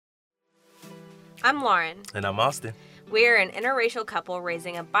I'm Lauren. And I'm Austin. We're an interracial couple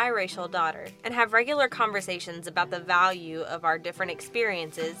raising a biracial daughter and have regular conversations about the value of our different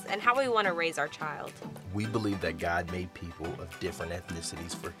experiences and how we want to raise our child. We believe that God made people of different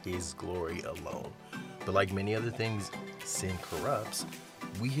ethnicities for His glory alone. But like many other things sin corrupts,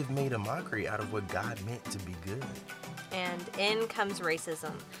 we have made a mockery out of what God meant to be good. And in comes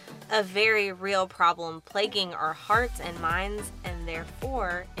racism, a very real problem plaguing our hearts and minds and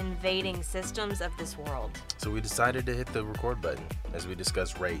therefore invading systems of this world. So we decided to hit the record button as we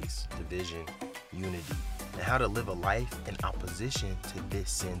discuss race, division, unity, and how to live a life in opposition to this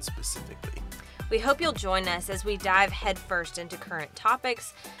sin specifically. We hope you'll join us as we dive headfirst into current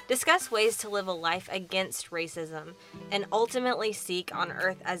topics, discuss ways to live a life against racism, and ultimately seek on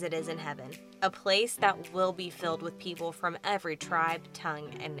earth as it is in heaven, a place that will be filled with people from every tribe,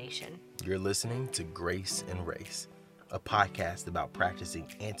 tongue, and nation. You're listening to Grace and Race, a podcast about practicing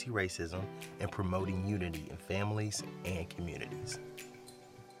anti-racism and promoting unity in families and communities.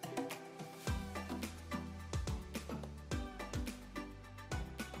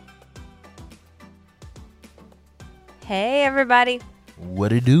 Hey, everybody.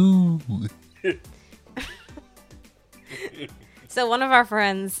 What it do? So one of our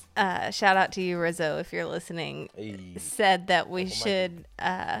friends, shout out to you, Rizzo, if you're listening, said that we should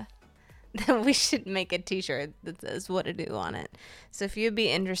make a t-shirt that says "What to do" on it. So if you'd be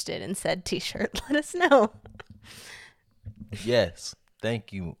interested in said t-shirt, let us know. Yes,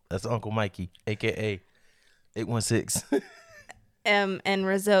 thank you. That's Uncle Mikey, aka 816. And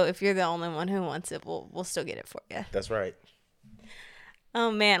Rizzo, if you're the only one who wants it, we'll still get it for you. That's right. Oh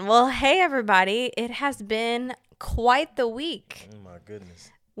man, well, hey everybody, it has been quite the week. Oh my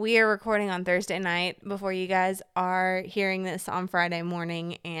goodness. We are recording on Thursday night before you guys are hearing this on Friday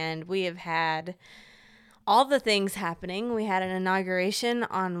morning, and we have had all the things happening. We had an inauguration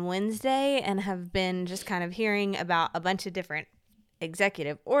on Wednesday and have been just kind of hearing about a bunch of different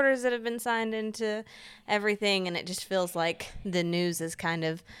executive orders that have been signed into everything, and it just feels like the news is kind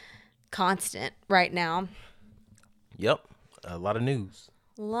of constant right now. Yep, a lot of news.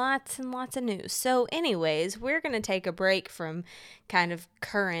 Lots and lots of news. So anyways, we're going to take a break from kind of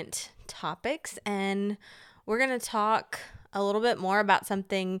current topics, and we're going to talk a little bit more about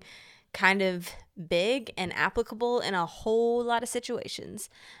something kind of big and applicable in a whole lot of situations.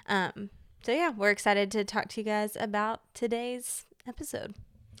 So yeah, we're excited to talk to you guys about today's episode.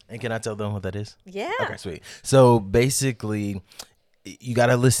 And can I tell them what that is? Yeah. Okay, sweet. So basically, you got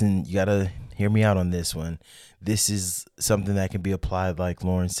to listen. You got to hear me out on this one. This is something that can be applied, like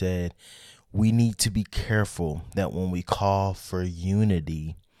Lauren said. We need to be careful that when we call for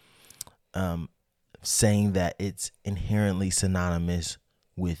unity, saying that it's inherently synonymous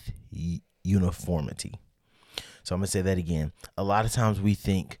with uniformity. So I'm going to say that again. A lot of times we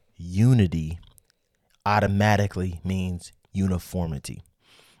think unity automatically means uniformity.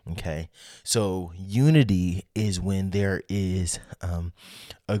 Okay, so unity is when there is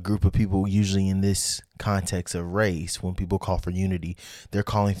a group of people, usually in this context of race. When people call for unity, they're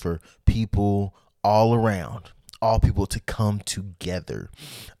calling for people all around, all people to come together,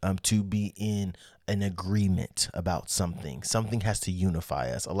 to be in an agreement about something. Something has to unify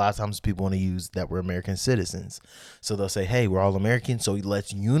us. A lot of times people want to use that we're American citizens. So they'll say, hey, we're all Americans, so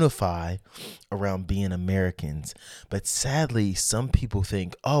let's unify around being Americans. But sadly, some people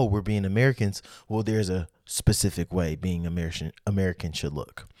think, oh, we're being Americans. Well, there's a specific way being American should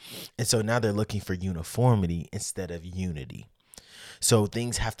look. And so now they're looking for uniformity instead of unity. So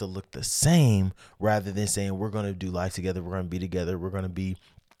things have to look the same rather than saying we're going to do life together, we're going to be together, we're going to be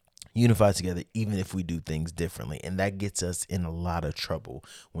unified together, even if we do things differently. And that gets us in a lot of trouble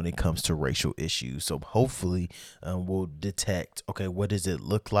when it comes to racial issues. So hopefully we'll detect, okay, what does it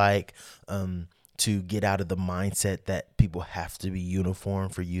look like to get out of the mindset that people have to be uniform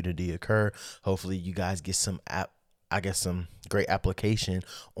for unity to occur. Hopefully you guys get some great application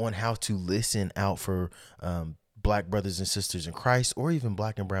on how to listen out for Black brothers and sisters in Christ, or even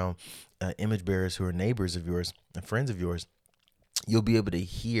Black and brown image bearers who are neighbors of yours and friends of yours. You'll be able to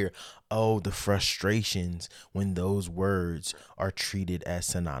hear, the frustrations when those words are treated as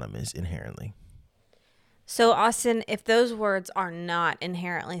synonymous inherently. So Austin, if those words are not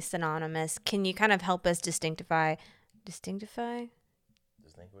inherently synonymous, can you kind of help us distinguish,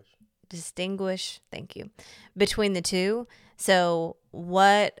 thank you, between the two? So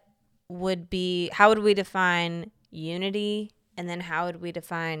how would we define unity, and then how would we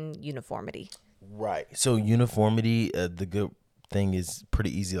define uniformity? Right. So uniformity, the good thing is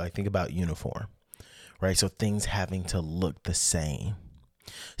pretty easy. Like, think about uniform, right? So things having to look the same.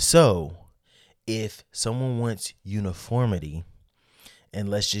 So if someone wants uniformity And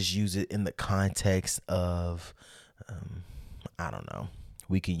let's just use it in the context of, I don't know,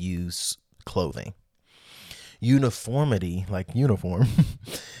 we can use clothing. Uniformity, like uniform,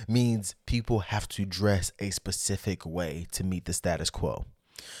 means people have to dress a specific way to meet the status quo.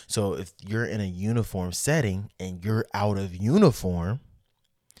 So if you're in a uniform setting and you're out of uniform,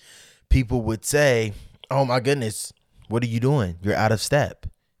 people would say, oh my goodness, what are you doing? You're out of step.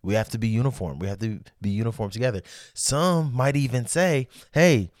 We have to be uniform. We have to be uniform together. Some might even say,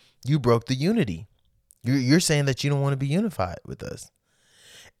 hey, you broke the unity. You're saying that you don't want to be unified with us.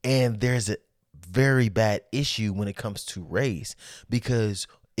 And there's a very bad issue when it comes to race, because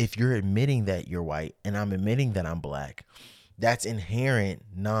if you're admitting that you're white and I'm admitting that I'm black, that's inherent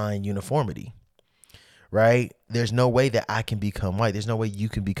non-uniformity, right? There's no way that I can become white. There's no way you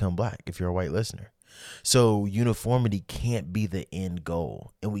can become black if you're a white listener. So uniformity can't be the end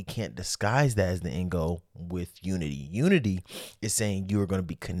goal, and we can't disguise that as the end goal with unity. Unity is saying you are going to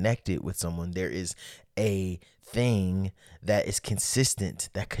be connected with someone. There is a thing that is consistent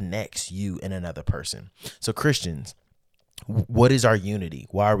that connects you and another person. So Christians, what is our unity?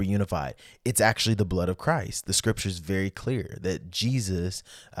 Why are we unified? It's actually the blood of Christ. The scripture is very clear that Jesus,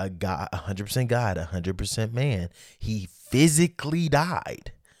 God, 100% God, 100% man, he physically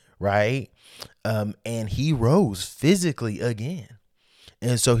died, right? And he rose physically again.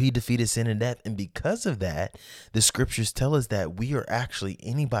 And so he defeated sin and death. And because of that, the scriptures tell us that we are actually,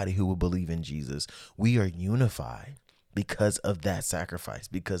 anybody who will believe in Jesus, we are unified because of that sacrifice,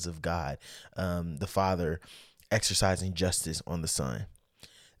 because of God, the Father exercising justice on the Son.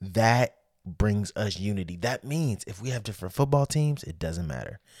 That brings us unity. That means if we have different football teams, it doesn't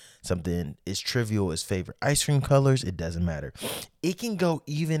matter. Something as trivial as favorite ice cream colors, it doesn't matter. It can go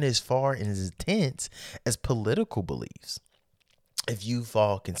even as far and as intense as political beliefs. If you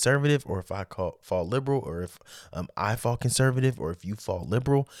fall conservative, or if I fall liberal, or if I fall conservative, or if you fall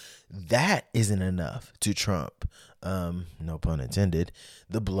liberal, that isn't enough to trump, no pun intended,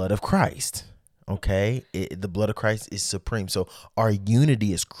 the blood of Christ. Okay, the blood of Christ is supreme. So our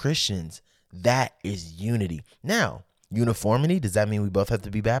unity as Christians, that is unity. Now, uniformity, does that mean we both have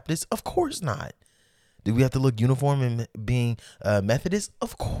to be Baptists? Of course not. Do we have to look uniform in being Methodist?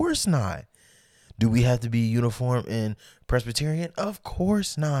 Of course not. Do we have to be uniform in Presbyterian? Of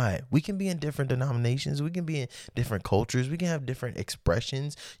course not. We can be in different denominations. We can be in different cultures. We can have different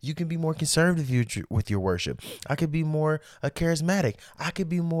expressions. You can be more conservative with your worship. I could be more charismatic. I could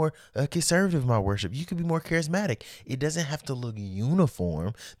be more conservative in my worship. You could be more charismatic. It doesn't have to look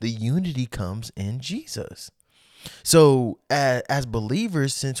uniform. The unity comes in Jesus. So as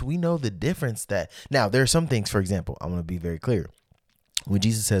believers, since we know the difference that, now there are some things, for example, I'm going to be very clear. When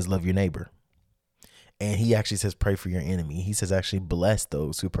Jesus says, love your neighbor, and he actually says, pray for your enemy. He says, actually bless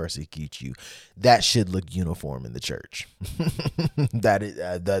those who persecute you. That should look uniform in the church.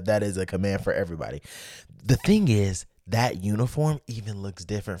 That is a command for everybody. The thing is, that uniform even looks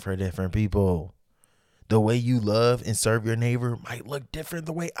different for different people. The way you love and serve your neighbor might look different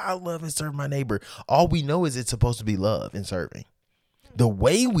the way I love and serve my neighbor. All we know is it's supposed to be love and serving. The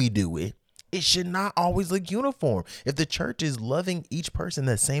way we do it, it should not always look uniform. If the church is loving each person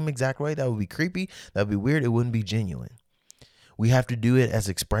the same exact way, that would be creepy. That would be weird. It wouldn't be genuine. We have to do it as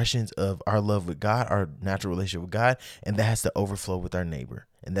expressions of our love with God, our natural relationship with God, and that has to overflow with our neighbor.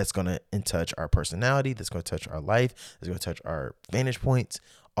 And that's going to touch our personality. That's going to touch our life. That's going to touch our vantage points,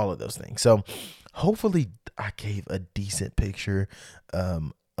 all of those things. So hopefully I gave a decent picture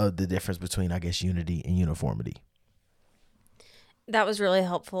of the difference between, I guess, unity and uniformity. That was really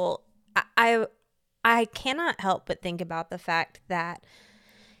helpful. I cannot help but think about the fact that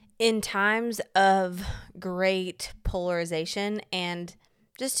in times of great polarization, and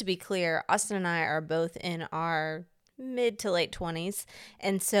just to be clear, Austin and I are both in our mid to late 20s,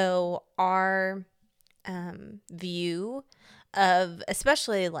 and so our view of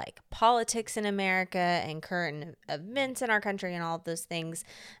especially like politics in America and current events in our country and all of those things,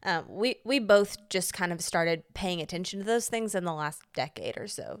 we both just kind of started paying attention to those things in the last decade or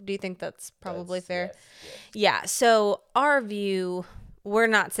so. Do you think that's probably fair? Yes. Yeah. So our view, we're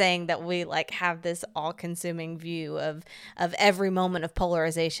not saying that we like have this all-consuming view of every moment of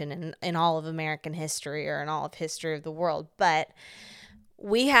polarization in all of American history or in all of history of the world, but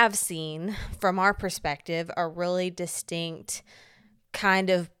we have seen, from our perspective, a really distinct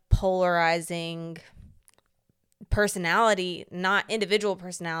kind of polarizing personality, not individual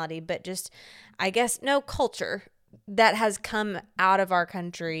personality, but just, I guess, culture that has come out of our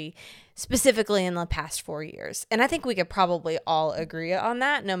country specifically in the past 4 years. And I think we could probably all agree on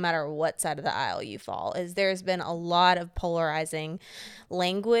that, no matter what side of the aisle you fall, is there's been a lot of polarizing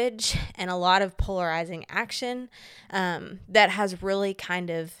language and a lot of polarizing action that has really kind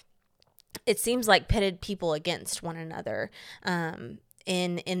of, it seems like, pitted people against one another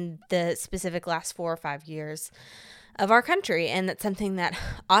in the specific last 4 or 5 years of our country. And that's something that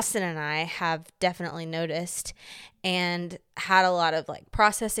Austin and I have definitely noticed and had a lot of like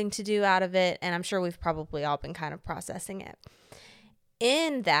processing to do out of it. And I'm sure we've probably all been kind of processing it.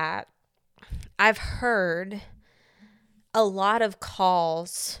 In that, I've heard a lot of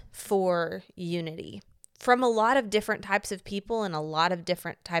calls for unity from a lot of different types of people in a lot of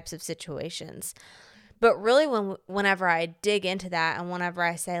different types of situations. But really, whenever I dig into that and whenever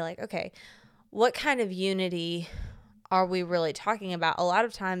I say like, okay, what kind of unity are we really talking about? A lot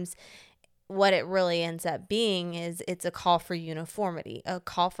of times what it really ends up being is it's a call for uniformity, a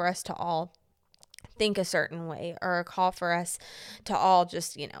call for us to all think a certain way, or a call for us to all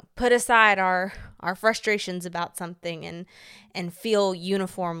just, put aside our frustrations about something and feel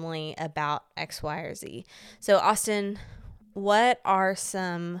uniformly about X, Y, or Z. So Austin, what are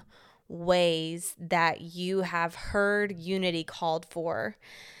some ways that you have heard unity called for,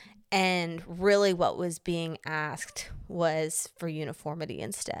 and really what was being asked was for uniformity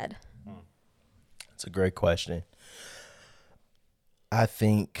instead? It's a great question. I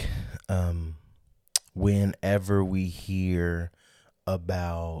think whenever we hear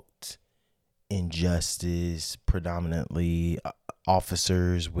about injustice, predominantly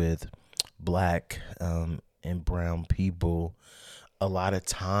officers with black and brown people, a lot of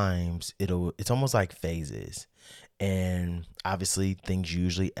times it's almost like phases. And obviously things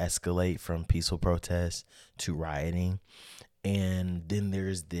usually escalate from peaceful protests to rioting. And then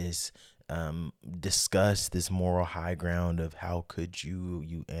there's this discuss this moral high ground of how could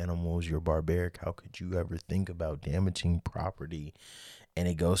you animals, you're barbaric, how could you ever think about damaging property? And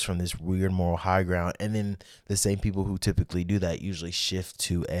it goes from this weird moral high ground, and then the same people who typically do that usually shift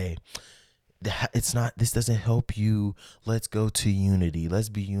to this doesn't help you, let's go to unity, let's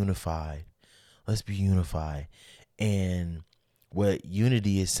be unified. And what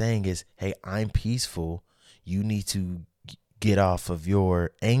unity is saying is, hey, I'm peaceful, you need to get off of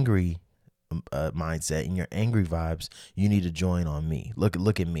your angry mindset and your angry vibes. You need to join on me.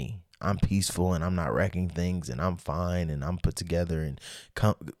 Look at me. I'm peaceful and I'm not wrecking things and I'm fine and I'm put together, and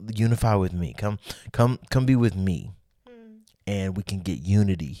come unify with me. Come be with me. And we can get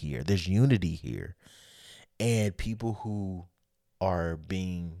unity here. There's unity here. And people who are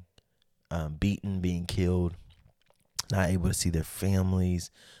being beaten, being killed, not able to see their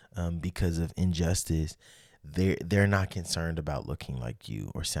families because of injustice, they're not concerned about looking like you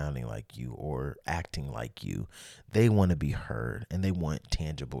or sounding like you or acting like you. They want to be heard, and they want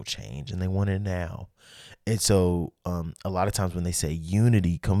tangible change, and they want it now. And so a lot of times when they say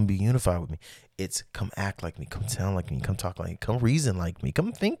unity, come be unified with me, it's come act like me, come sound like me, come talk like me, come reason like me,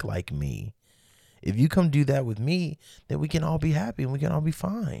 come think like me. If you come do that with me, then we can all be happy and we can all be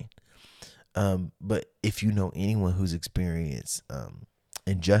fine. But if you know anyone who's experienced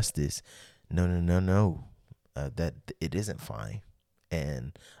injustice, no. That it isn't fine.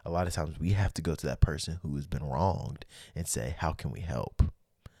 And a lot of times we have to go to that person who has been wronged and say, how can we help?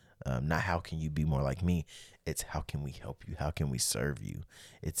 Not how can you be more like me? It's how can we help you? How can we serve you?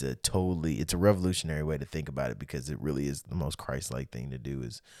 It's a revolutionary way to think about it, because it really is the most Christ-like thing to do,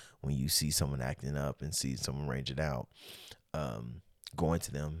 is when you see someone acting up and see someone raging out, going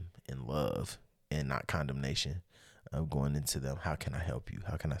to them in love and not condemnation. Going into them, how can I help you?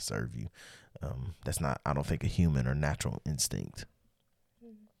 How can I serve you? That's not, I don't think, a human or natural instinct.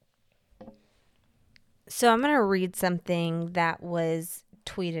 So I'm going to read something that was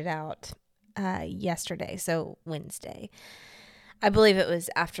tweeted out yesterday, so Wednesday. I believe it was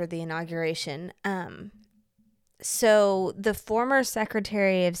after the inauguration. So the former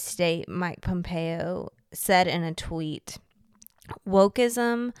Secretary of State, Mike Pompeo, said in a tweet,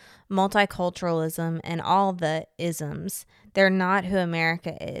 "Wokeism, multiculturalism, and all the isms, they're not who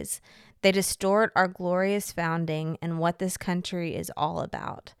America is. They distort our glorious founding and what this country is all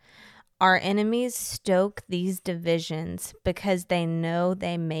about. Our enemies stoke these divisions because they know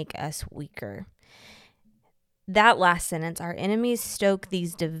they make us weaker." That last sentence, our enemies stoke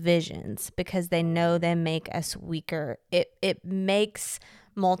these divisions because they know they make us weaker. It makes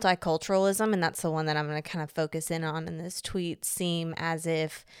multiculturalism, and that's the one that I'm going to kind of focus in on in this tweet, seem as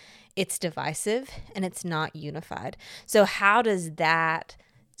if it's divisive and it's not unified. So how does that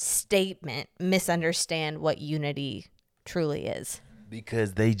statement misunderstand what unity truly is?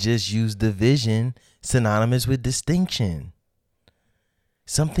 Because they just use division synonymous with distinction.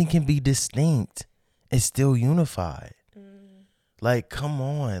 Something can be distinct and still unified. Like, come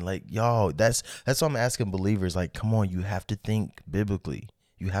on, like, y'all, that's what I'm asking believers. Like, come on, you have to think biblically.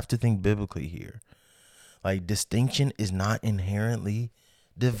 You have to think biblically here. Like, distinction is not inherently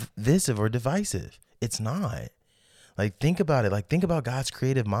divisive or divisive. It's not. Like, think about it. Like, think about God's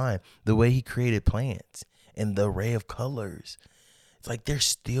creative mind, the way he created plants and the array of colors. It's like they're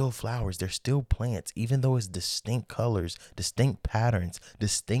still flowers. They're still plants. Even though it's distinct colors, distinct patterns,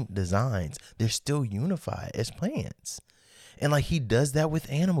 distinct designs, they're still unified as plants. And like he does that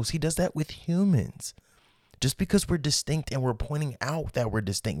with animals. He does that with humans. Just because we're distinct and we're pointing out that we're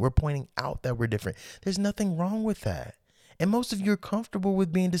distinct, we're pointing out that we're different. There's nothing wrong with that. And most of you are comfortable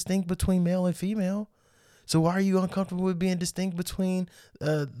with being distinct between male and female. So why are you uncomfortable with being distinct between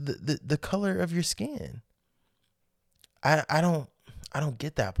the color of your skin? I don't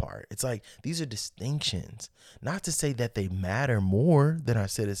get that part. It's like these are distinctions. Not to say that they matter more than our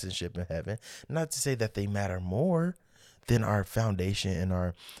citizenship in heaven. Not to say that they matter more than our foundation and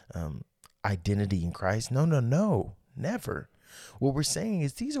our identity in Christ. No, never. What we're saying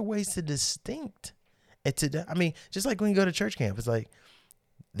is these are ways to distinct. And just like when you go to church camp, it's like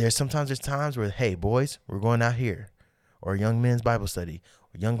there's times where, hey, boys, we're going out here, or young men's Bible study,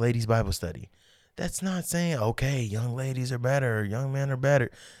 or young ladies' Bible study. That's not saying, okay, young ladies are better, or young men are better.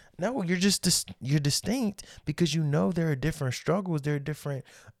 No, you're just you're distinct because you know there are different struggles, there are different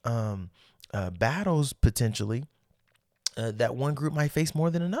battles potentially that one group might face more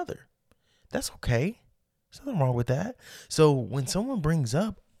than another. That's okay. There's nothing wrong with that. So when someone brings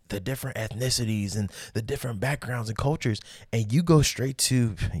up the different ethnicities and the different backgrounds and cultures, and you go straight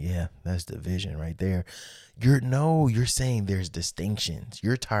to, yeah, that's division right there. You're saying there's distinctions.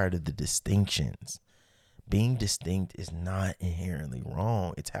 You're tired of the distinctions. Being distinct is not inherently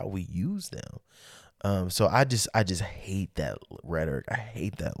wrong. It's how we use them. So I just hate that rhetoric. I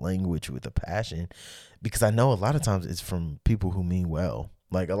hate that language with a passion, because I know a lot of times it's from people who mean well.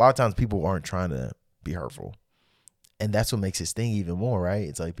 Like a lot of times people aren't trying to be hurtful, and that's what makes it sting even more, right?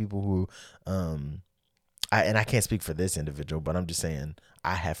 It's like people who, I can't speak for this individual, but I'm just saying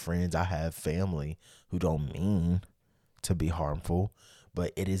I have friends, I have family who don't mean to be harmful,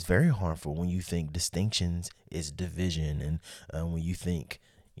 but it is very harmful when you think distinctions is division, and when you think,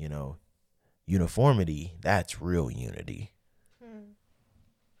 uniformity, that's real unity.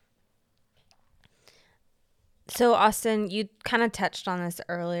 So, Austin, you kind of touched on this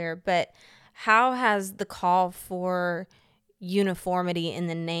earlier, but how has the call for uniformity in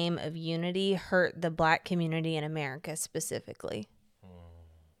the name of unity hurt the Black community in America specifically?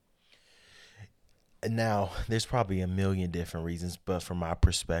 Now, there's probably a million different reasons, but from my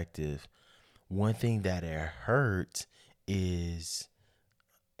perspective, one thing that it hurts is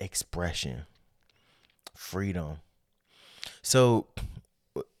expression, freedom. So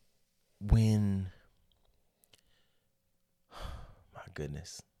my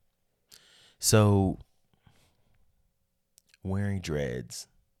goodness. So wearing dreads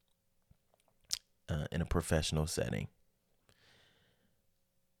in a professional setting,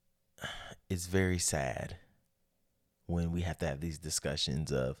 it's very sad when we have to have these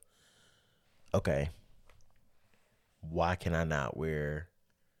discussions of, okay, why can I not wear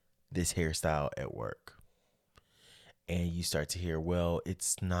this hairstyle at work? And you start to hear, well,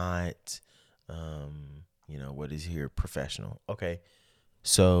 it's not, what is here professional? Okay,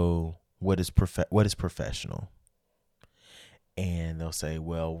 so what is professional? And they'll say,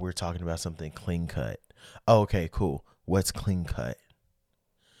 well, we're talking about something clean cut. Oh, okay, cool. What's clean cut?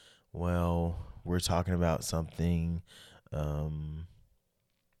 Well, we're talking about something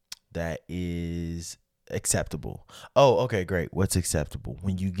that is acceptable. Oh, okay, great. What's acceptable?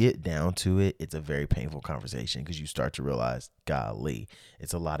 When you get down to it, it's a very painful conversation because you start to realize, golly,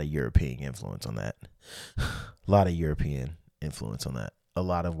 it's a lot of European influence on that. A lot of European influence on that. A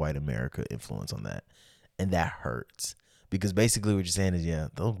lot of white America influence on that. And that hurts because basically what you're saying is, yeah,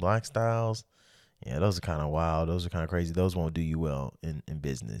 those Black styles, yeah, those are kind of wild. Those are kind of crazy. Those won't do you well in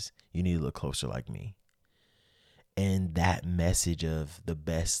business. You need to look closer like me. And that message of the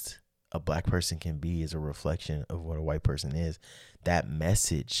best a Black person can be is a reflection of what a white person is. That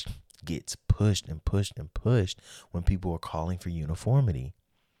message gets pushed and pushed and pushed when people are calling for uniformity.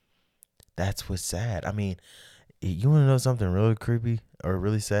 That's what's sad. I mean, you want to know something really creepy or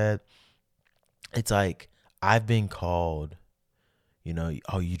really sad? It's like I've been called,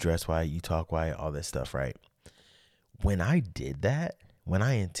 oh, you dress white, you talk white, all that stuff, right? When I did that, when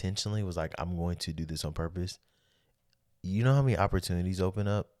I intentionally was like, I'm going to do this on purpose, you know how many opportunities open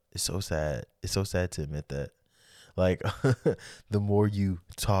up? It's so sad. It's so sad to admit that. Like, the more you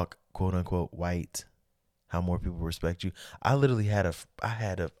talk, quote unquote, white, how more people respect you. I literally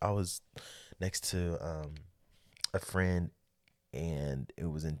I was next to a friend, and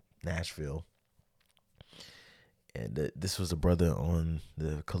it was in Nashville. And this was a brother on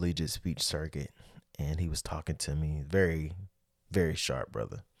the collegiate speech circuit, and he was talking to me. Very, very sharp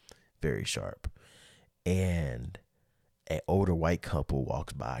brother, very sharp. And an older white couple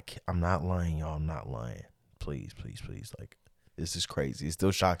walks by. I'm not lying, y'all. I'm not lying. Please, please, please. Like, this is crazy. It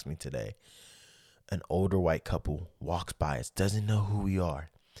still shocks me today. An older white couple walks by us, doesn't know who we are.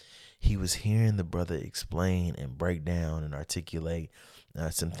 He was hearing the brother explain and break down and articulate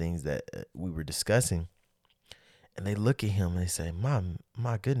some things that we were discussing. And they look at him and they say,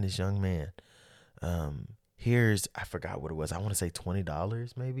 my goodness, young man, here's, I forgot what it was. I want to say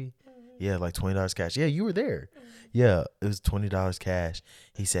 $20 maybe. Yeah, like $20 cash. Yeah, you were there. Yeah, it was $20 cash.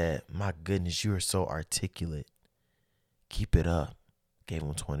 He said, my goodness, you are so articulate. Keep it up. Gave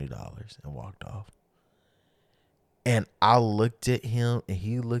him $20 and walked off. And I looked at him and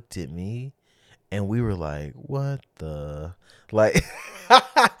he looked at me, and we were like, what the? Like,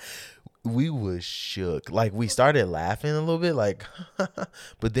 we was shook. Like, we started laughing a little bit, like,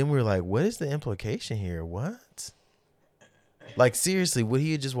 but then we were like, what is the implication here? What? Like, seriously, would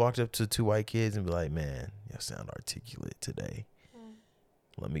he have just walked up to two white kids and be like, man, you sound articulate today.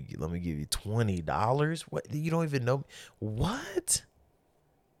 Let me give you $20. What? You don't even know what?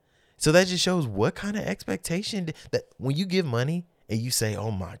 So that just shows what kind of expectation that when you give money and you say,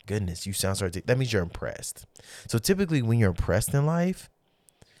 oh my goodness, you sound so articulate, that means you're impressed. So typically when you're impressed in life,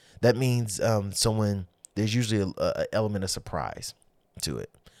 that means there's usually a element of surprise to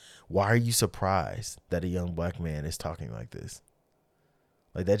it. Why are you surprised that a young black man is talking like this?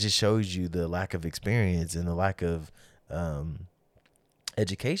 Like, that just shows you the lack of experience and the lack of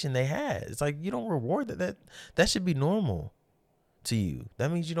education they had. It's like, you don't reward that. That should be normal to you.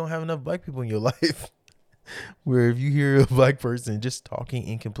 That means you don't have enough black people in your life. Where if you hear a black person just talking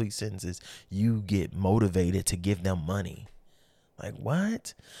incomplete sentences, you get motivated to give them money. Like,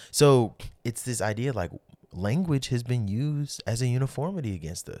 what? So it's this idea, like, language has been used as a uniformity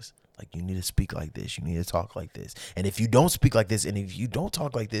against us. Like, you need to speak like this. You need to talk like this. And if you don't speak like this, and if you don't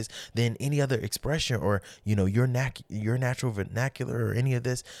talk like this, then any other expression or, your natural vernacular or any of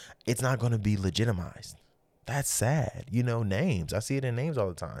this, it's not going to be legitimized. That's sad. Names. I see it in names all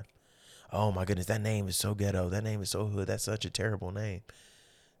the time. Oh my goodness, that name is so ghetto. That name is so hood. That's such a terrible name.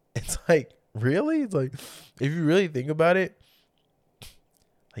 It's like, really? It's like, if you really think about it,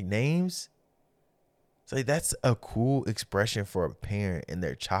 like, names, it's like, that's a cool expression for a parent and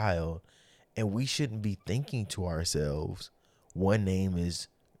their child. And we shouldn't be thinking to ourselves, one name is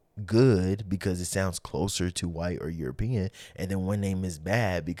good because it sounds closer to white or European, and then one name is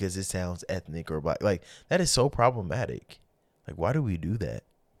bad because it sounds ethnic or black. Like, that is so problematic. Like, why do we do that?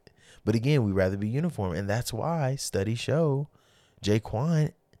 But again, we rather be uniform, and that's why studies show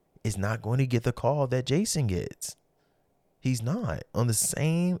Jaquan is not going to get the call that Jason gets. He's not on the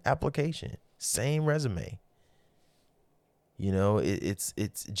same application, same resume.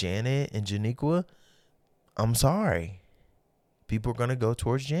 It's Janet and Janiqua. I'm sorry. People are going to go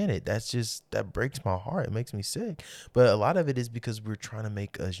towards Janet. That breaks my heart. It makes me sick. But a lot of it is because we're trying to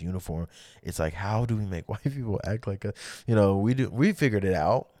make us uniform. It's like, how do we make white people act like us? We figured it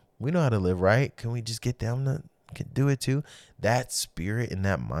out. We know how to live right. Can we just get them to do it too? That spirit and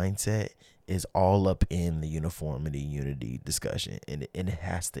that mindset is all up in the uniformity, unity discussion. And it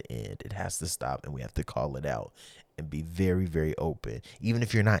has to end. It has to stop. And we have to call it out and be very, very open. Even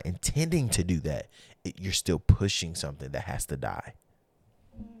if you're not intending to do that, you're still pushing something that has to die.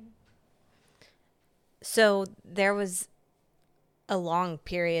 So there was a long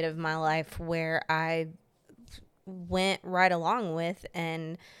period of my life where I went right along with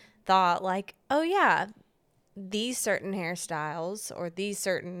and thought, like, oh yeah, these certain hairstyles or these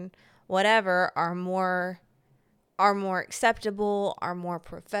certain whatever are more acceptable, are more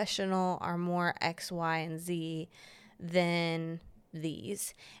professional, are more X, Y, and Z than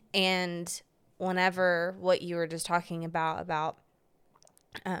these. And whenever what you were just talking about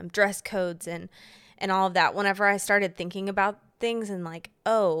dress codes and all of that, whenever I started thinking about things and like,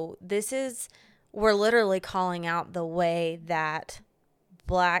 oh, we're literally calling out the way that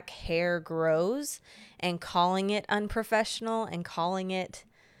black hair grows and calling it unprofessional and calling it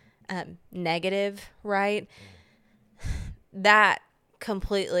negative, right? That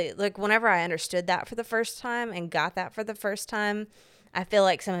completely, like, whenever I understood that for the first time and got that for the first time, I feel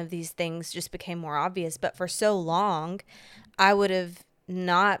like some of these things just became more obvious. But for so long, I would have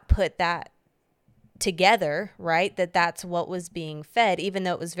not put that together, right? That's what was being fed, even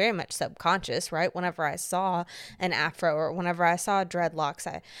though it was very much subconscious, right? Whenever I saw an afro or whenever I saw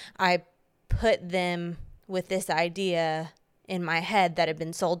dreadlocks, I put them with this idea in my head that had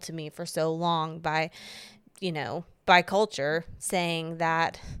been sold to me for so long by, by culture, saying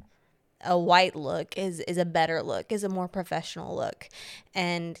that a white look is a better look, is a more professional look,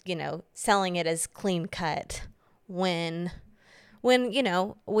 and, selling it as clean cut when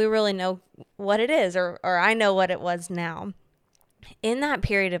we really know what it is, or I know what it was now. In that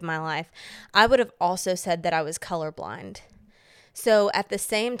period of my life, I would have also said that I was colorblind. So at the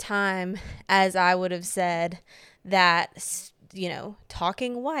same time as I would have said that,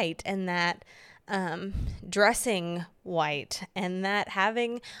 talking white, and that dressing white, and that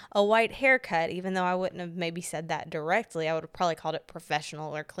having a white haircut, even though I wouldn't have maybe said that directly, I would have probably called it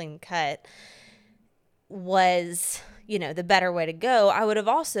professional or clean cut, was, the better way to go. I would have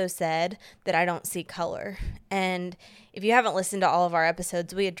also said that I don't see color. And if you haven't listened to all of our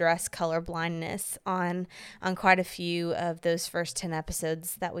episodes, we address color blindness on quite a few of those first 10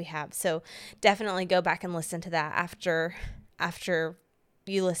 episodes that we have. So definitely go back and listen to that after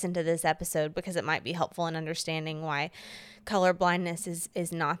you listen to this episode, because it might be helpful in understanding why color blindness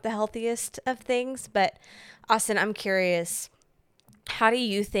is not the healthiest of things. But Austin, I'm curious, how do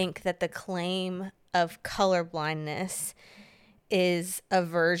you think that the claim of color blindness is a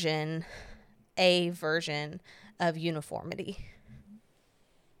version of uniformity?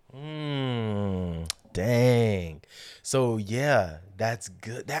 Dang. So yeah, that's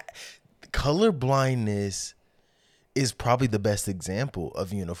good. That color blindness is probably the best example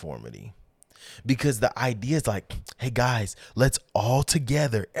of uniformity, because the idea is like, hey guys, let's all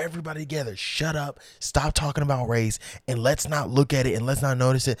together, everybody together, shut up, stop talking about race, and let's not look at it, and let's not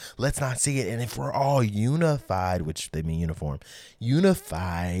notice it, let's not see it. And if we're all unified, which they mean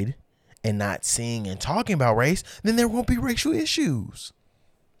unified and not seeing and talking about race, then there won't be racial issues.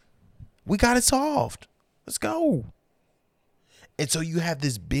 We got it solved. Let's go. And so you have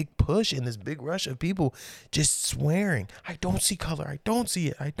this big push and this big rush of people just swearing, I don't see color, I don't see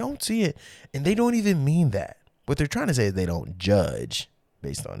it, I don't see it. And they don't even mean that. What they're trying to say is they don't judge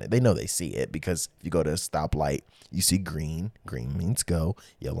based on it. They know they see it, because if you go to a stoplight, you see green. Green means go.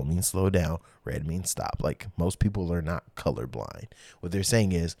 Yellow means slow down. Red means stop. Like, most people are not colorblind. What they're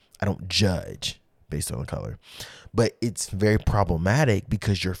saying is, I don't judge based on the color. But it's very problematic,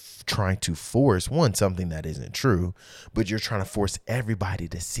 because you're trying to force, one, something that isn't true, but you're trying to force everybody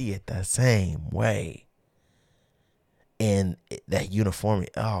to see it the same way. And that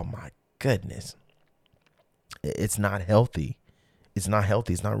uniformity, oh my goodness, it's not healthy. It's not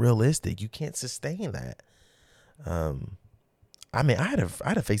healthy. It's not realistic. You can't sustain that. I had a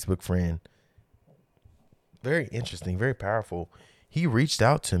Facebook friend, very interesting, very powerful. He reached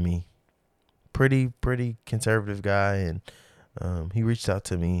out to me, pretty conservative guy, and he reached out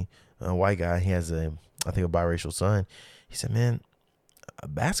to me, a white guy. He has a biracial son. He said, man, a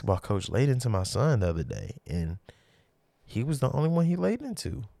basketball coach laid into my son the other day, and he was the only one he laid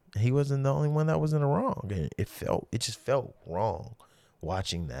into. He wasn't the only one that was in the wrong. And it just felt wrong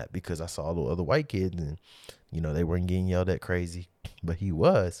watching that, because I saw the other white kids, and they weren't getting yelled at crazy, but he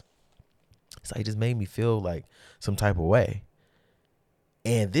was. So it just made me feel like some type of way.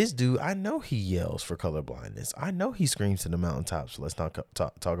 And this dude, I know he yells for colorblindness. I know he screams to the mountaintops, let's not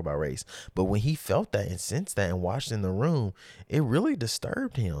talk about race. But when he felt that and sensed that and watched in the room, it really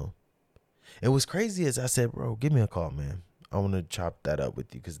disturbed him. It was crazy as I said, bro, give me a call, man. I want to chop that up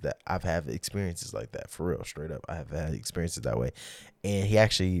with you, because I've had experiences like that, for real, straight up. I have had experiences that way. And he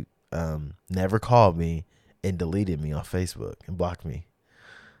actually never called me and deleted me on Facebook and blocked me.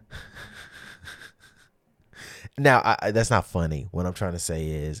 Now, that's not funny. What I'm trying to say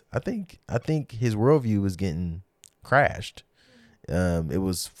is, I think his worldview was getting crashed. It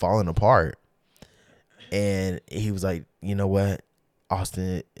was falling apart. And he was like, you know what?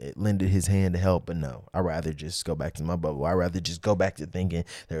 Austin lended his hand to help, but no, I'd rather just go back to my bubble. I'd rather just go back to thinking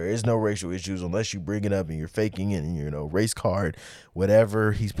there is no racial issues unless you bring it up and you're faking it and race card,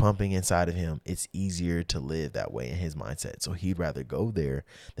 whatever he's pumping inside of him. It's easier to live that way in his mindset. So he'd rather go there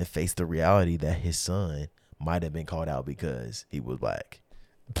than face the reality that his son might have been called out because he was black.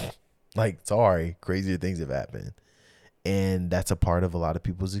 Like, sorry, crazier things have happened. And that's a part of a lot of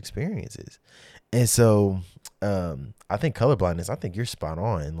people's experiences. And so I think colorblindness, I think you're spot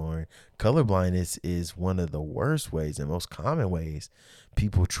on, Lauren. Colorblindness is one of the worst ways and most common ways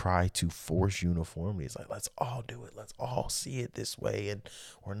people try to force uniformity. It's like, let's all do it. Let's all see it this way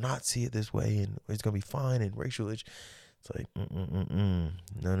or not see it this way. And it's going to be fine. And racial, It's like,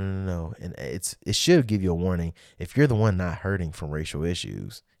 no. And it should give you a warning. If you're the one not hurting from racial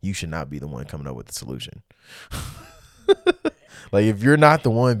issues, you should not be the one coming up with the solution. Like, if you're not the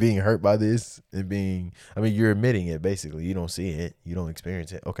one being hurt by this you're admitting it, basically. You don't see it. You don't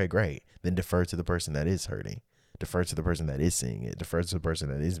experience it. Okay, great. Then defer to the person that is hurting. Defer to the person that is seeing it. Defer to the person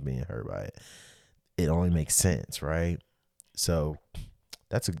that is being hurt by it. It only makes sense, right? So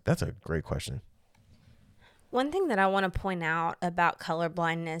that's a great question. One thing that I want to point out about color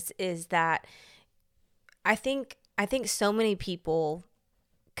blindness is that I think so many people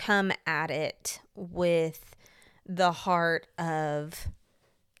come at it with the heart of,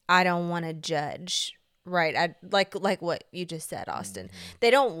 I don't want to judge, right? Like what you just said, Austin. Mm-hmm.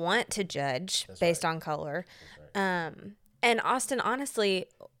 They don't want to judge based on color. Right. And Austin, honestly,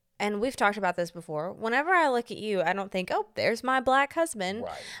 and we've talked about this before, whenever I look at you, I don't think, oh, there's my black husband.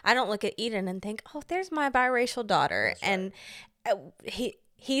 Right. I don't look at Eden and think, oh, there's my biracial daughter. That's and right.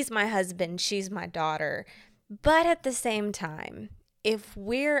 He's my husband, she's my daughter. But at the same time, if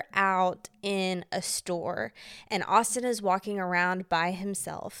we're out in a store and Austin is walking around by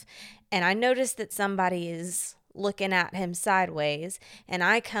himself and I notice that somebody is looking at him sideways and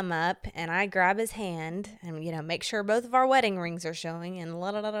I come up and I grab his hand and, make sure both of our wedding rings are showing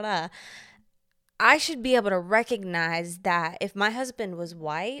and I should be able to recognize that if my husband was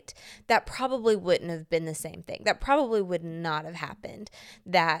white, that probably wouldn't have been the same thing. That probably would not have happened.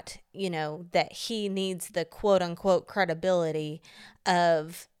 That, that he needs the quote unquote credibility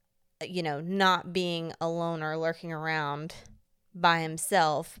of, not being alone or lurking around by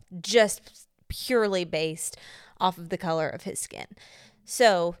himself, just purely based off of the color of his skin.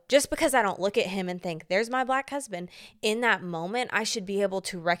 So just because I don't look at him and think, there's my black husband, in that moment, I should be able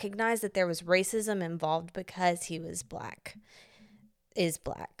to recognize that there was racism involved because he was black, is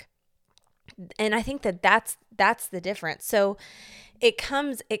black. And I think that that's the difference. So it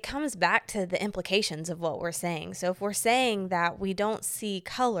comes back to the implications of what we're saying. So if we're saying that we don't see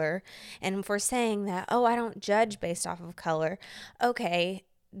color, and if we're saying that, oh, I don't judge based off of color, okay,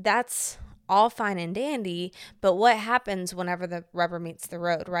 that's all fine and dandy, but what happens whenever the rubber meets the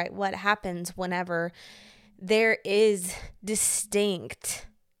road, right? What happens whenever there is distinct,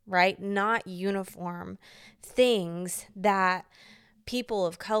 right, not uniform things that people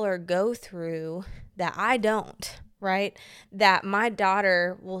of color go through that I don't, right? That my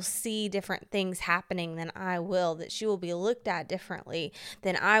daughter will see different things happening than I will, that she will be looked at differently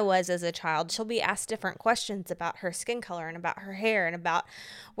than I was as a child. She'll be asked different questions about her skin color and about her hair and about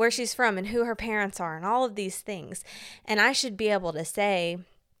where she's from and who her parents are and all of these things. And I should be able to say,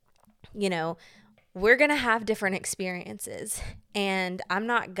 we're going to have different experiences, and I'm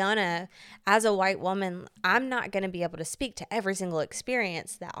not gonna, as a white woman, I'm not going to be able to speak to every single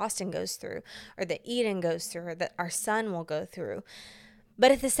experience that Austin goes through or that Eden goes through or that our son will go through.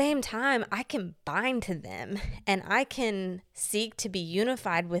 But at the same time, I can bind to them and I can seek to be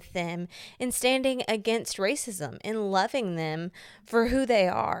unified with them in standing against racism, in loving them for who they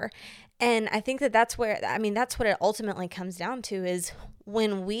are. And I think that's what it ultimately comes down to, is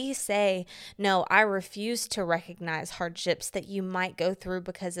when we say, no, I refuse to recognize hardships that you might go through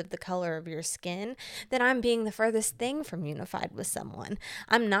because of the color of your skin, then I'm being the furthest thing from unified with someone.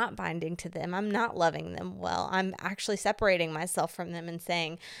 I'm not binding to them. I'm not loving them well. I'm actually separating myself from them and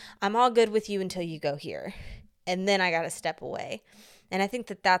saying, I'm all good with you until you go here. And then I got to step away. And I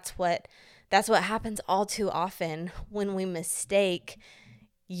think that's what happens all too often when we mistake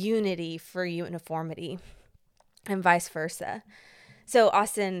unity for uniformity and vice versa. So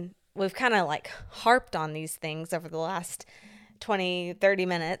Austin, we've kind of harped on these things over the last 20, 30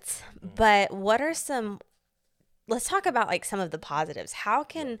 minutes, but let's talk about some of the positives. How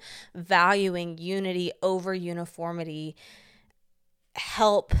can valuing unity over uniformity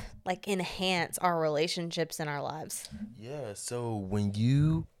help enhance our relationships in our lives? Yeah. So when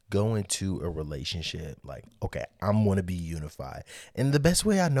you go into a relationship, okay, I'm going to be unified. And the best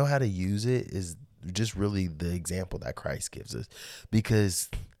way I know how to use it is just really the example that Christ gives us, because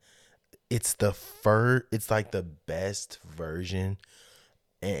it's the best version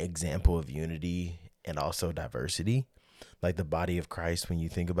and example of unity and also diversity, like the body of Christ when you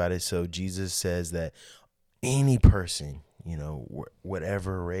think about it. So Jesus says that any person,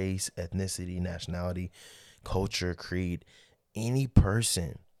 whatever race, ethnicity, nationality, culture, creed, any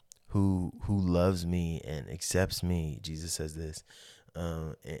person who loves me and accepts me, Jesus says this,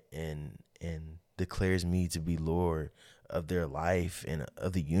 and declares me to be Lord of their life and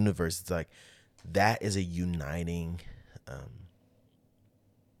of the universe. It's that is a uniting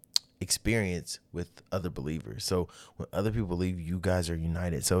experience with other believers. So when other people believe, you guys are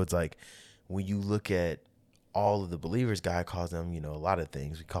united. So it's when you look at all of the believers, God calls them, a lot of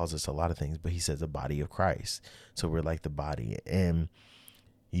things. He calls us a lot of things, but he says the body of Christ. So we're like the body. And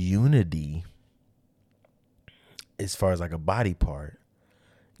unity, as far as like a body part,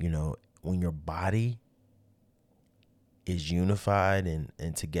 when your body is unified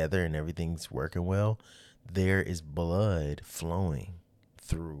and together and everything's working well, there is blood flowing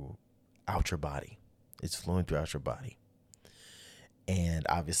throughout your body. It's flowing throughout your body. And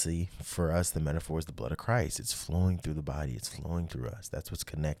obviously for us, the metaphor is the blood of Christ. It's flowing through the body. It's flowing through us. That's what's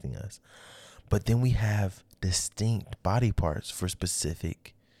connecting us. But then we have distinct body parts for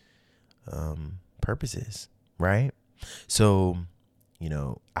specific purposes, right? So,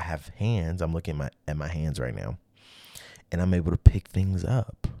 I have hands. I'm looking at my hands right now, and I'm able to pick things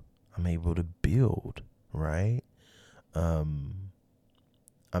up. I'm able to build, right? I'm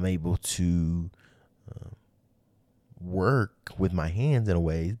able to work with my hands in a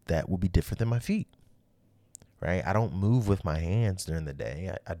way that will be different than my feet, right? I don't move with my hands during the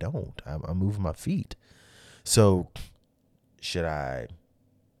day. I don't. I move with my feet. So should I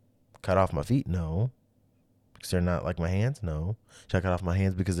cut off my feet? No. Because they're not like my hands? No. Should I cut off my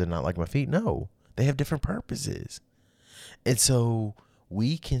hands because they're not like my feet? No. They have different purposes. And so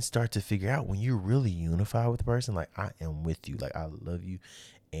we can start to figure out when you're really unified with the person, like, I am with you, like, I love you.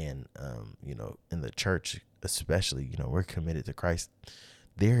 And, in the church, especially, we're committed to Christ.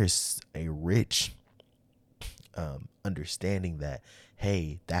 There is a rich understanding that,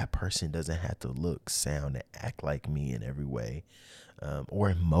 hey, that person doesn't have to look, sound, and act like me in every way, or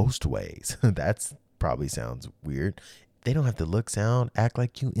in most ways. That's probably sounds weird. They don't have to look, sound, act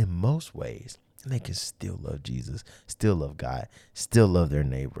like you in most ways. And they can still love Jesus, still love God, still love their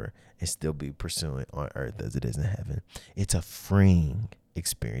neighbor, and still be pursuing on earth as it is in heaven. It's a freeing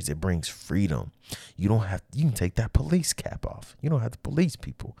experience. It brings freedom. You can take that police cap off. You don't have to police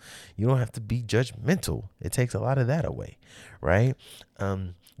people. You don't have to be judgmental. It takes a lot of that away, right?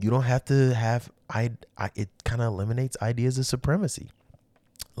 You don't have to have, it kind of eliminates ideas of supremacy.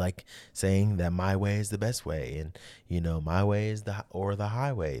 Like saying that my way is the best way and, my way is the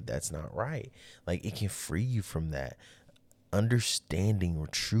highway. That's not right. Like, it can free you from that. Understanding or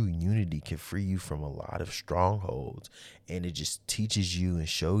true unity can free you from a lot of strongholds, and it just teaches you and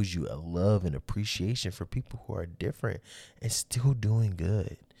shows you a love and appreciation for people who are different and still doing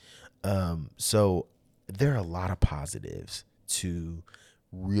good. So there are a lot of positives to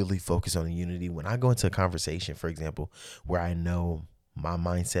really focus on the unity. When I go into a conversation, for example, where I know my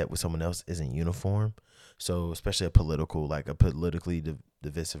mindset with someone else isn't uniform, so especially a politically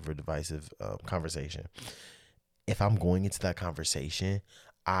divisive or divisive conversation, if I'm going into that conversation,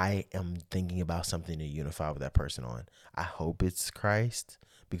 I am thinking about something to unify with that person on. I hope it's Christ,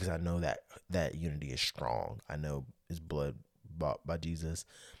 because I know that unity is strong. I know it's blood bought by Jesus.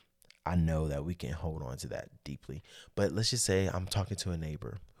 I know that we can hold on to that deeply. But let's just say I'm talking to a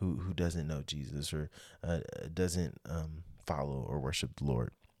neighbor who doesn't know Jesus or doesn't follow or worship the Lord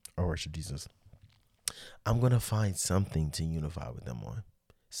or worship Jesus. I'm going to find something to unify with them on.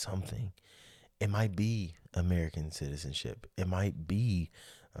 Something. It might be American citizenship. It might be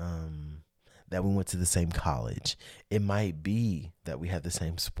that we went to the same college. It might be that we have the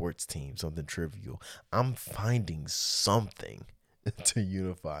same sports team, something trivial. I'm finding something to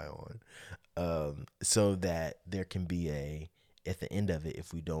unify on, so that there can be at the end of it,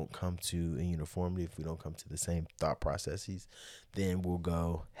 if we don't come to a uniformity, if we don't come to the same thought processes, then we'll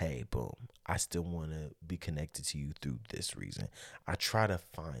go, hey, boom, I still want to be connected to you through this reason. I try to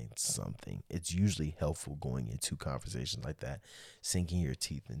find something. It's usually helpful going into conversations like that, sinking your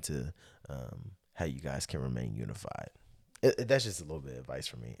teeth into how you guys can remain unified. That's just a little bit of advice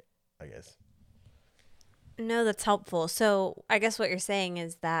for me, I guess. No, that's helpful. So I guess what you're saying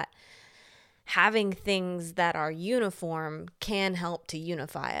is that having things that are uniform can help to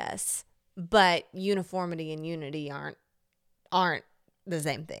unify us, but uniformity and unity aren't the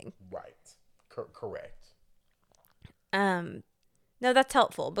same thing. Right. Correct. No, that's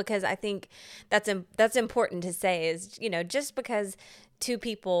helpful, because I think that's important to say is, just because two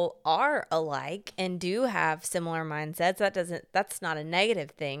people are alike and do have similar mindsets, that's not a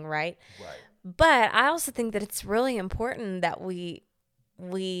negative thing, right? Right. But I also think that it's really important that we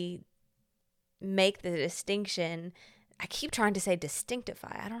make the distinction. I keep trying to say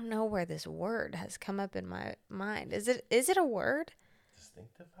distinctify. I don't know where this word has come up in my mind. Is it a word?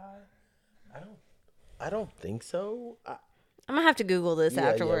 Distinctify? I don't think so. I'm gonna have to Google this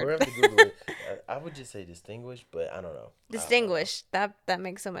afterward. Yeah, we're gonna have to Google it. I would just say distinguish, but I don't know. Distinguish. That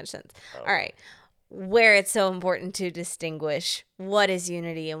makes so much sense. All right. where it's so important to distinguish what is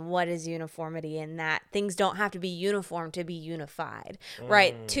unity and what is uniformity, and that things don't have to be uniform to be unified,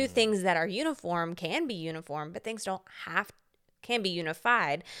 right? Two things that are uniform can be uniform, but things don't have can be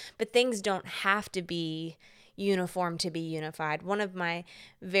unified, but things don't have to be uniform to be unified. One of my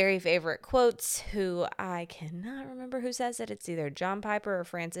very favorite quotes, who I cannot remember who says it, it's either John Piper or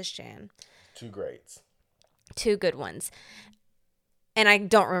Francis Chan. Two greats. Two good ones. And I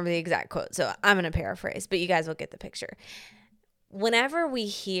don't remember the exact quote, so I'm going to paraphrase, but you guys will get the picture. Whenever we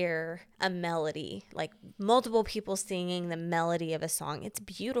hear a melody, like multiple people singing the melody of a song, it's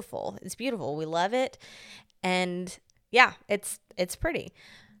beautiful. It's beautiful. We love it. And yeah, it's pretty.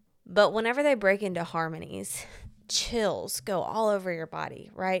 But whenever they break into harmonies, chills go all over your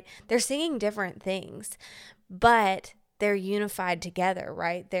body, right? They're singing different things, but they're unified together,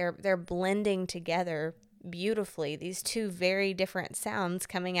 right? They're blending together beautifully, these two very different sounds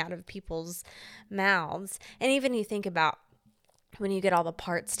coming out of people's mouths. And even you think about when you get all the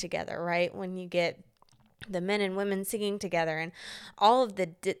parts together, right? When you get the men and women singing together and all of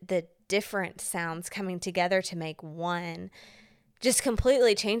the different sounds coming together to make one, just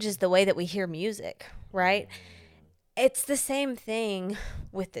completely changes the way that we hear music, right? It's the same thing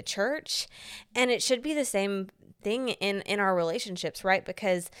with the church, and it should be the same thing in our relationships, right?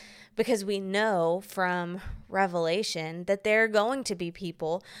 Because we know from Revelation that there are going to be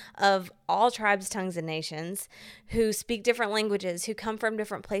people of all tribes, tongues, and nations who speak different languages, who come from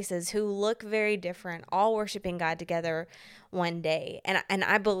different places, who look very different, all worshiping God together one day. And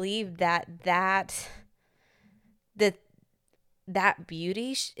I believe that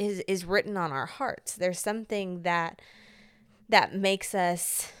beauty is written on our hearts. There's something that makes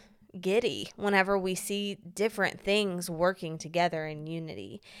us giddy whenever we see different things working together in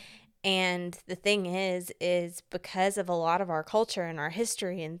unity. And the thing is because of a lot of our culture and our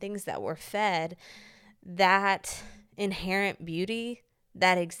history and things that we're fed, that inherent beauty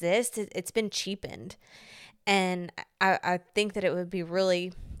that exists, it's been cheapened. And I think that it would be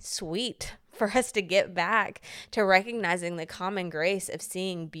really sweet for us to get back to recognizing the common grace of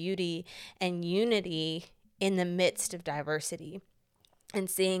seeing beauty and unity in the midst of diversity, and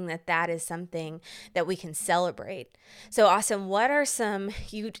seeing that is something that we can celebrate. So Austin, what are some,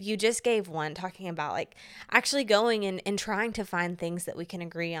 you just gave one talking about like actually going and trying to find things that we can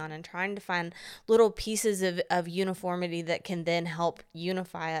agree on and trying to find little pieces of uniformity that can then help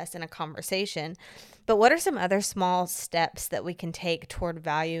unify us in a conversation. But what are some other small steps that we can take toward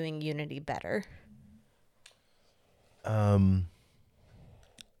valuing unity better? One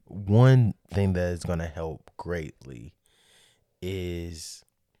thing that is going to help greatly is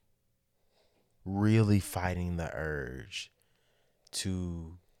really fighting the urge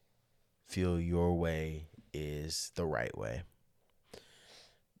to feel your way is the right way.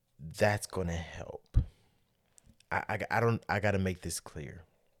 That's going to help. I got to make this clear.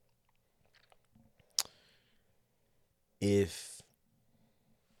 If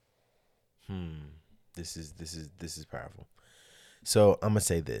this is powerful. So I'm going to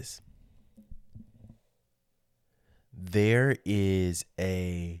say this. There is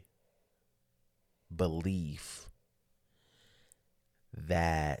a belief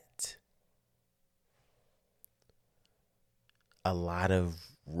that a lot of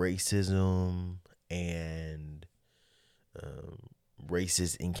racism and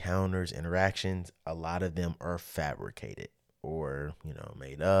racist encounters, interactions, a lot of them are fabricated or,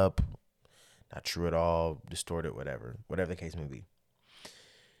 made up, not true at all, distorted, whatever the case may be.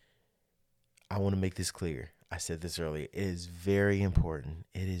 I want to make this clear. I said this earlier. It is very important.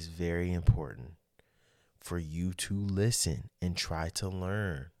 It is very important for you to listen and try to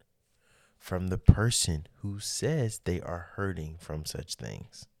learn from the person who says they are hurting from such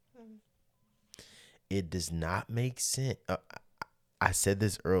things. It does not make sense. I said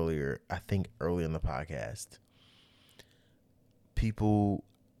this earlier, I think early in the podcast.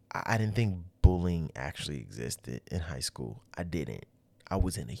 I didn't think bullying actually existed in high school. I didn't. I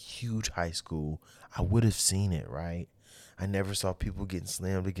was in a huge high school. I would have seen it, right? I never saw people getting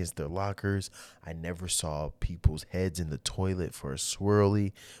slammed against their lockers. I never saw people's heads in the toilet for a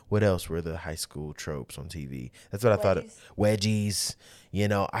swirly. What else were the high school tropes on TV? That's what I thought. Wedgies.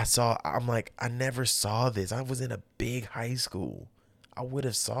 I'm like, I never saw this. I was in a big high school. I would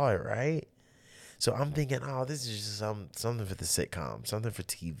have saw it, right? So I'm thinking, this is just something for the sitcom, something for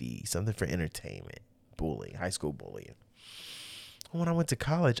TV, something for entertainment. Bullying, high school bullying. When I went to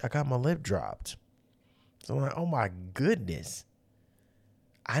college, I got my lip dropped. So I'm like, oh my goodness.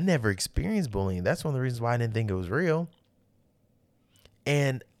 I never experienced bullying. That's one of the reasons why I didn't think it was real.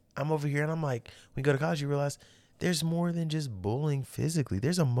 And I'm over here and I'm like, when you go to college, you realize there's more than just bullying physically.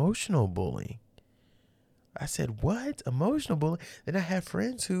 There's emotional bullying. I said, what? Emotional bullying? Then I had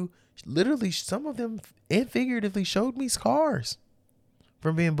friends who literally, some of them and figuratively showed me scars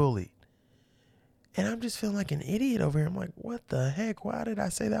from being bullied. And I'm just feeling like an idiot over here. I'm like, what the heck? Why did I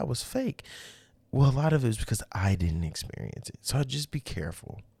say that was fake? Well, a lot of it is because I didn't experience it. So just be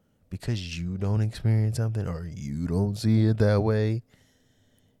careful. Because you don't experience something or you don't see it that way,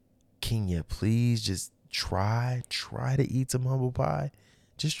 can you please just try to eat some humble pie?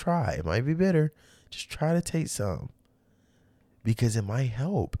 Just try. It might be bitter. Just try to taste some. Because it might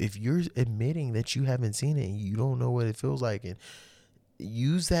help. If you're admitting that you haven't seen it and you don't know what it feels like, and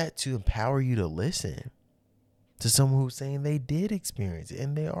use that to empower you to listen to someone who's saying they did experience it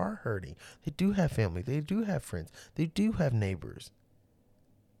and they are hurting. They do have family. They do have friends. They do have neighbors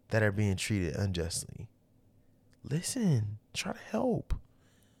that are being treated unjustly. Listen. Try to help.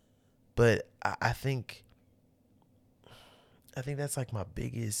 But I think that's like my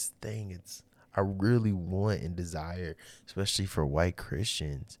biggest thing. I really want and desire, especially for white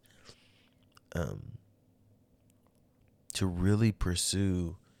Christians, to really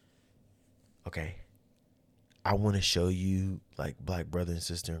pursue, okay, I want to show you, like black brother and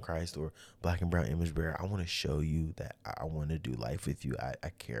sister in Christ or black and brown image bearer, I want to show you that I want to do life with you. I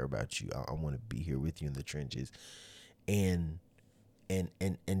care about you. I want to be here with you in the trenches. And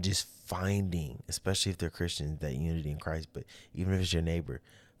just finding, especially if they're Christians, that unity in Christ, but even if it's your neighbor,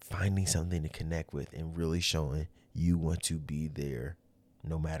 finding something to connect with and really showing you want to be there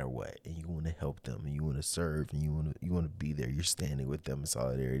no matter what, and you want to help them, and you want to serve, and you want to be there. You're standing with them in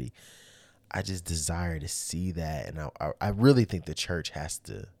solidarity. I just desire to see that, and I really think the church has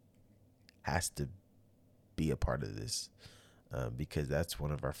to be a part of this, because that's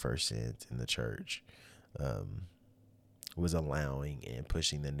one of our first sins in the church, was allowing and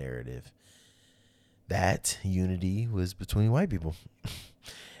pushing the narrative that unity was between white people.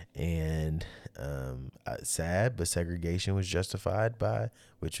 And sad, but segregation was justified by,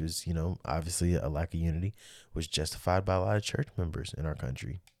 which was, obviously a lack of unity, was justified by a lot of church members in our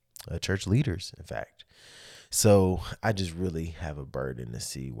country, church leaders, in fact. So I just really have a burden to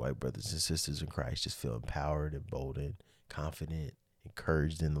see white brothers and sisters in Christ just feel empowered, emboldened, confident,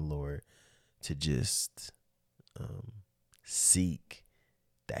 encouraged in the Lord to just seek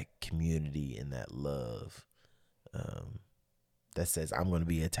that community and that love, that says, I'm going to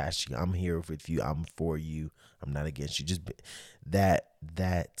be attached to you. I'm here with you. I'm for you. I'm not against you. Just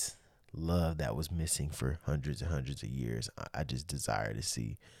that love that was missing for hundreds and hundreds of years. I just desire to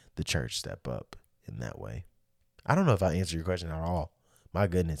see the church step up in that way. I don't know if I answered your question at all. My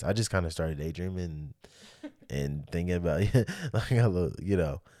goodness. I just kind of started daydreaming and thinking about, like,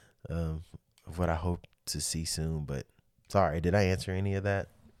 what I hope to see soon. But sorry, did I answer any of that?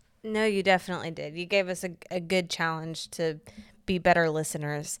 No, you definitely did. You gave us a good challenge to be better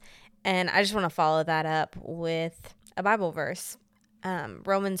listeners. And I just want to follow that up with a Bible verse.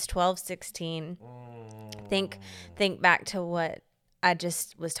 Romans 12:16. Think back to what I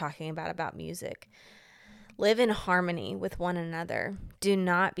just was talking about music. Live in harmony with one another. Do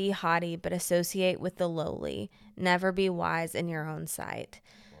not be haughty, but associate with the lowly. Never be wise in your own sight.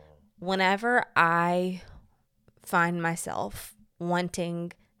 Whenever I find myself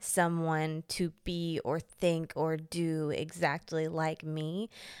wanting someone to be or think or do exactly like me,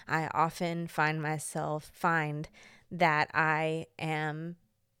 I often find that I am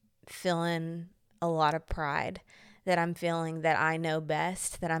feeling a lot of pride, that I'm feeling that I know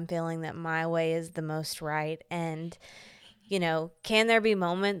best, that I'm feeling that my way is the most right. And, can there be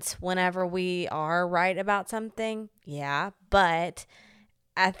moments whenever we are right about something? Yeah, but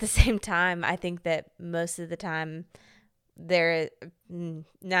at the same time, I think that most of the time,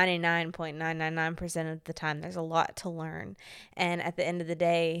 99.999% of the time, there's a lot to learn. And at the end of the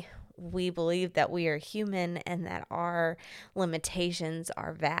day, we believe that we are human and that our limitations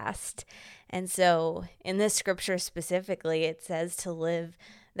are vast. And so in this scripture specifically, it says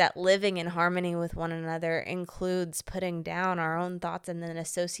that living in harmony with one another includes putting down our own thoughts and then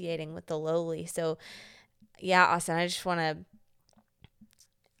associating with the lowly. So yeah, Austin, I just want to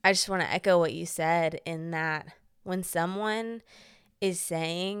echo what you said, in that when someone is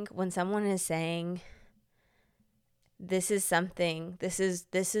saying this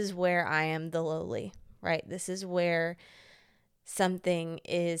is where I am the lowly, right? This is where something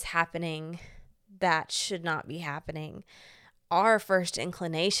is happening that should not be happening. Our first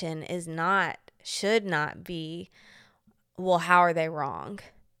inclination should not be, well, how are they wrong?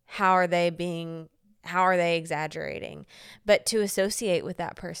 How are they exaggerating? But to associate with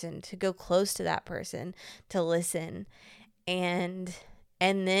that person, to go close to that person, to listen, and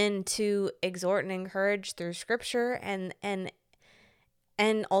then to exhort and encourage through scripture, and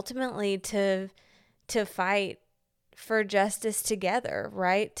ultimately to to fight for justice together,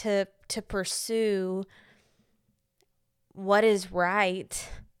 right? To pursue what is right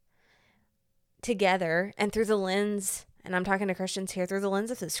together and through the lens, and I'm talking to Christians here, through the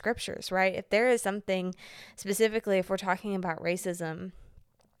lens of the scriptures, right? If there is something, specifically if we're talking about racism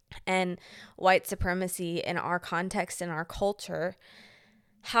and white supremacy in our context, in our culture,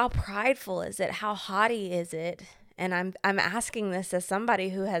 how prideful is it? How haughty is it? And I'm asking this as somebody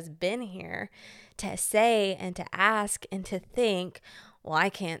who has been here, to say and to ask and to think, well, I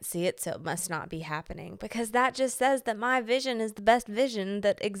can't see it, so it must not be happening, because that just says that my vision is the best vision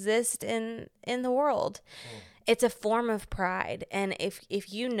that exists in the world. It's a form of pride. And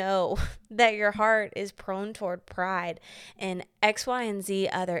if you know that your heart is prone toward pride in X, Y, and Z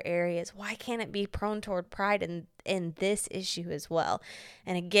other areas, why can't it be prone toward pride in this issue as well?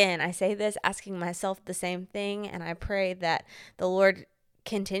 And again, I say this asking myself the same thing, and I pray that the Lord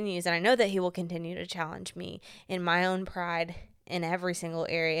continues, and I know that he will continue to challenge me in my own pride in every single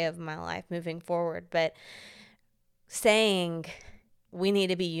area of my life moving forward. But saying we need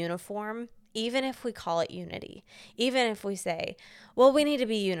to be uniform, even if we call it unity, even if we say, well, we need to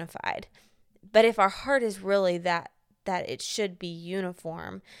be unified, but if our heart is really that it should be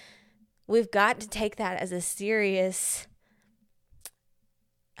uniform, we've got to take that as a serious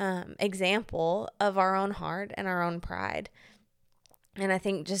example of our own heart and our own pride. And I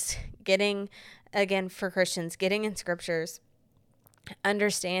think just getting, again, for Christians, getting in scriptures,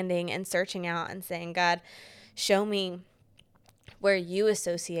 understanding and searching out and saying, God, show me where you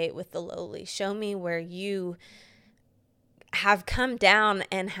associate with the lowly. Show me where you have come down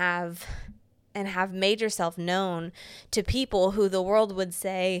and have made yourself known to people who the world would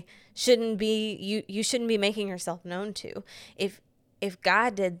say shouldn't be, you shouldn't be making yourself known to. If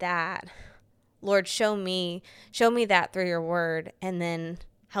God did that, Lord, show me that through your word, and then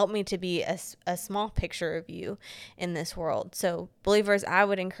help me to be a small picture of you in this world. So believers, I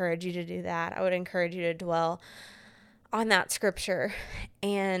would encourage you to do that. I would encourage you to dwell on that scripture.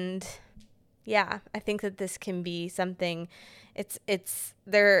 And yeah, I think that this can be something,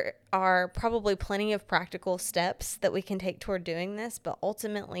 there are probably plenty of practical steps that we can take toward doing this, but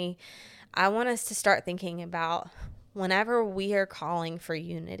ultimately I want us to start thinking about whenever we are calling for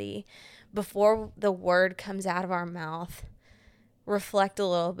unity, before the word comes out of our mouth, reflect a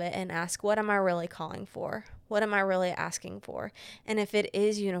little bit and ask, what am I really calling for? What am I really asking for? And if it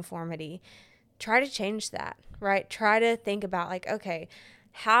is uniformity, try to change that, right? Try to think about like, okay,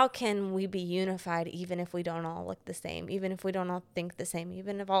 how can we be unified even if we don't all look the same, even if we don't all think the same,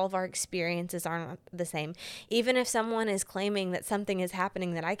 even if all of our experiences aren't the same, even if someone is claiming that something is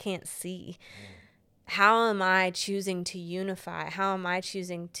happening that I can't see? How am I choosing to unify? How am I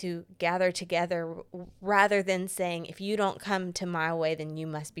choosing to gather together rather than saying, if you don't come to my way, then you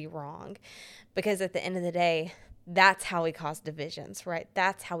must be wrong? Because at the end of the day, that's how we cause divisions, right?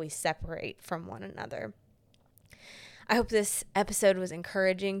 That's how we separate from one another. I hope this episode was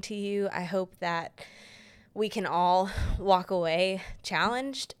encouraging to you. I hope that we can all walk away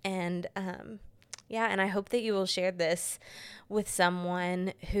challenged, and and I hope that you will share this with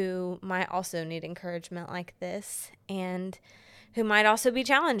someone who might also need encouragement like this, and who might also be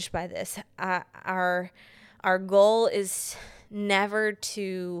challenged by this. Our goal is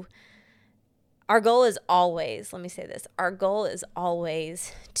always, let me say this, our goal is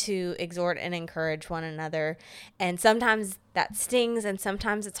always to exhort and encourage one another. And sometimes that stings, and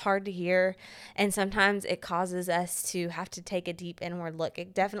sometimes it's hard to hear, and sometimes it causes us to have to take a deep inward look.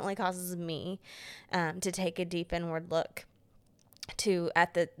 It definitely causes me to take a deep inward look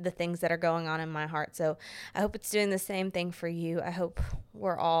at the things that are going on in my heart. So I hope it's doing the same thing for you. I hope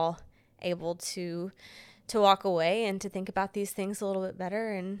we're all able to walk away and to think about these things a little bit better,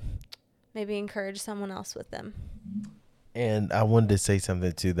 and maybe encourage someone else with them. And I wanted to say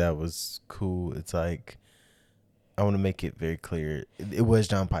something too that was cool. It's like, I want to make it very clear. It was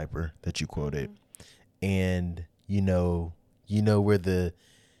John Piper that you quoted. Mm-hmm. And you know where the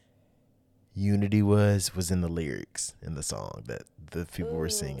unity was in the lyrics in the song that the people were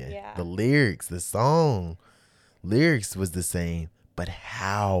singing. Yeah. The lyrics, the song lyrics was the same, but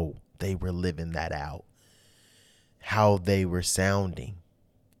how they were living that out, how they were sounding,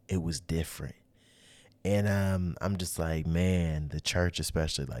 it was different. And I'm just like, man, the church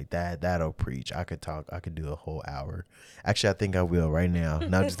especially, like that'll preach. I could do a whole hour. Actually, I think I will right now.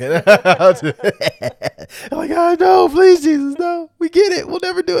 No, I'm just kidding. I'm like, oh no, please, Jesus, no. We get it. We'll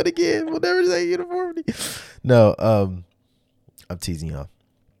never do it again. We'll never say uniformity. No, I'm teasing y'all.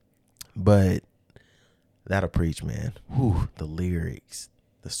 But that'll preach, man. Whew, the lyrics,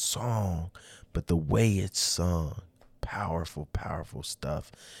 the song, but the way it's sung. powerful, powerful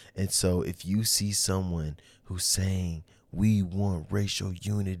stuff. And so if you see someone who's saying, we want racial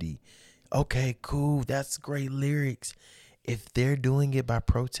unity, okay, cool, that's great lyrics. If they're doing it by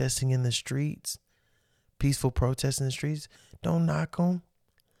protesting in the streets, peaceful protests in the streets, don't knock them.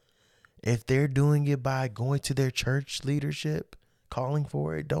 If they're doing it by going to their church leadership, calling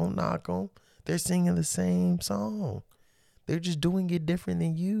for it, don't knock them. They're singing the same song. They're just doing it different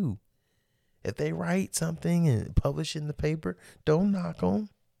than you. If they write something and publish it in the paper, don't knock them.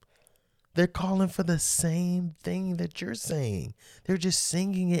 They're calling for the same thing that you're saying. They're just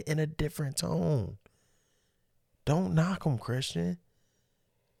singing it in a different tone. Don't knock them, Christian.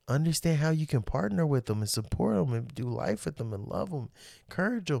 Understand how you can partner with them and support them and do life with them and love them,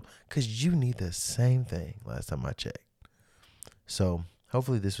 encourage them, because you need the same thing last time I checked. So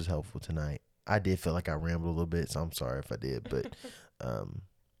hopefully this was helpful tonight. I did feel like I rambled a little bit, so I'm sorry if I did, but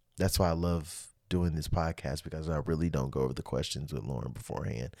that's why I love doing this podcast, because I really don't go over the questions with Lauren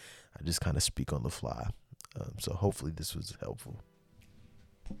beforehand. I just kind of speak on the fly. So hopefully this was helpful.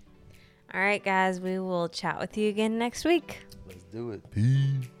 All right, guys, we will chat with you again next week. Let's do it.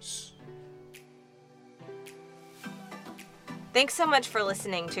 Peace. Thanks so much for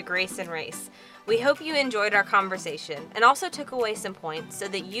listening to Grace and Race. We hope you enjoyed our conversation and also took away some points so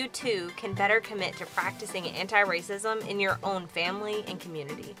that you too can better commit to practicing anti-racism in your own family and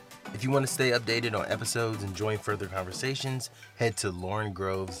community. If you want to stay updated on episodes and join further conversations, head to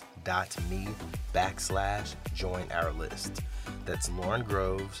laurengroves.me/join our list. That's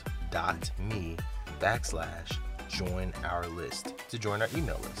laurengroves.me/join our list to join our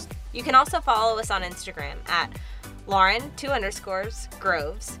email list. You can also follow us on Instagram at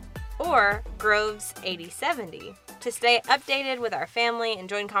Lauren_Groves or Groves8070 to stay updated with our family and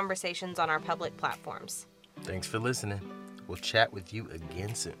join conversations on our public platforms. Thanks for listening. We'll chat with you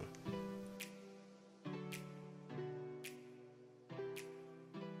again soon.